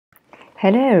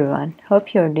Hello everyone,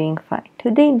 hope you're doing fine.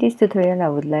 Today in this tutorial I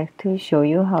would like to show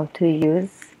you how to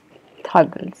use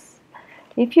toggles.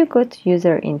 If you go to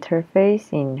user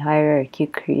interface in hierarchy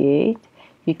create,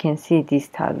 you can see this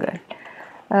toggle.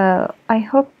 I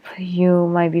hope you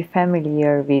might be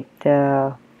familiar with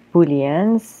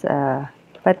booleans,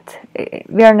 but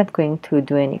we are not going to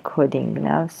do any coding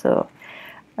now, so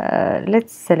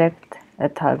let's select a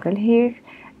toggle here,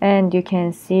 and you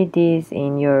can see this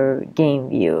in your game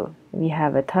view. We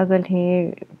have a toggle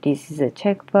here. This is a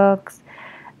checkbox,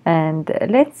 and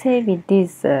let's say with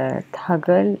this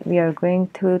toggle we are going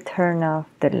to turn off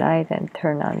the light and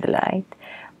turn on the light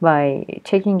by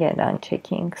checking and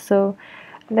unchecking. So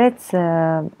let's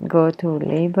go to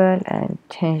label and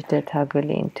change the toggle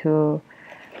into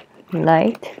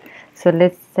light. So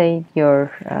let's say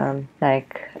your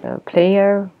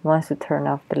player wants to turn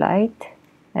off the light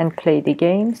and play the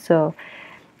game. So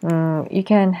you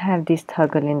can have this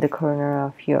toggle in the corner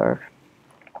of your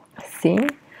scene.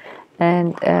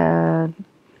 And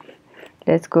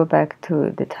let's go back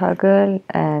to the toggle,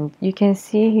 and you can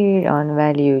see here on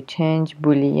value change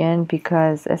boolean,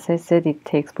 because as I said, it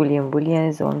takes boolean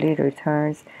is only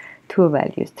returns two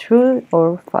values, true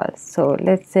or false. So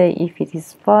let's say if it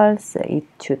is false, it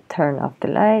should turn off the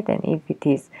light, and if it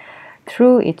is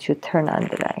true, it should turn on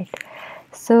the light.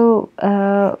 So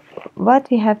what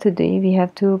we have to do, we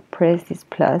have to press this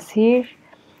plus here,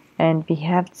 and we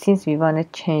have, since we want to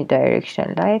change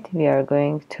direction light, we are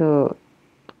going to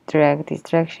drag this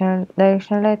direction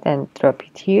light and drop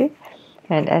it here.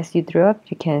 And as you drop,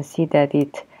 you can see that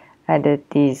it added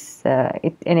this,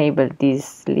 it enabled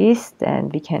this list,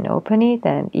 and we can open it.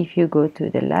 And if you go to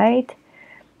the light,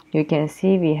 you can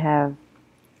see we have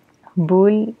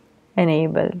bool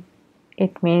enable.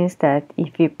 It means that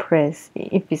if we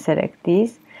select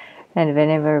this, and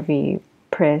whenever we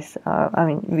press,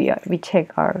 we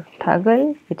check our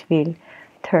toggle, it will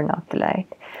turn off the light.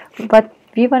 But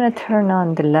we want to turn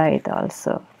on the light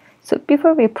also. So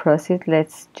before we proceed,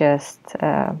 let's just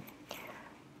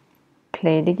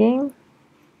play the game,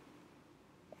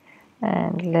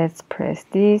 and let's press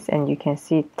this, and you can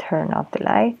see it turn off the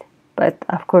light. But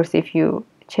of course, if you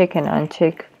check and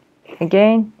uncheck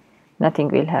again, nothing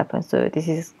will happen. So this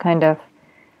is kind of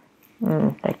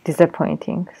like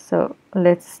disappointing. So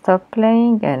let's stop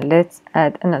playing and let's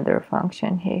add another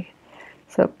function here.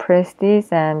 So press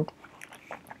this and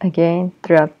again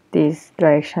drop this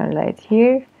direction light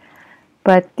here,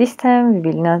 but this time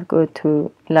we will not go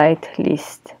to light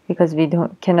list because we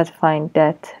cannot find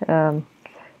that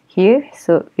here.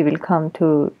 So we will come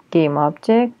to game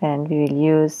object and we will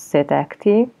use set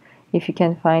active. If you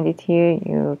can find it here,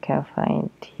 you can find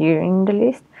here in the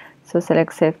list. So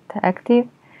select set active,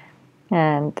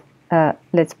 and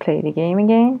let's play the game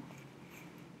again.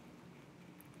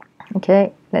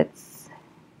 Okay,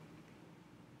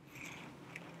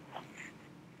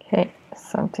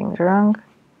 something wrong.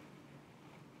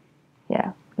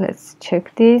 Yeah, let's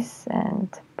check this and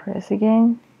press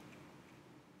again.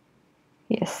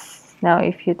 Yes, now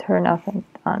if you turn off and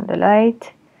on the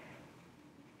light,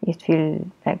 it will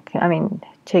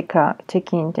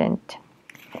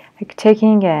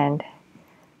checking and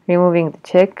removing the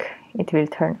check, it will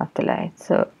turn off the light.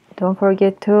 So don't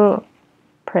forget to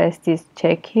press this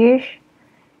check here,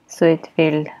 so it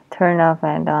will turn off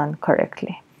and on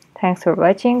correctly. Thanks for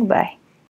watching. Bye.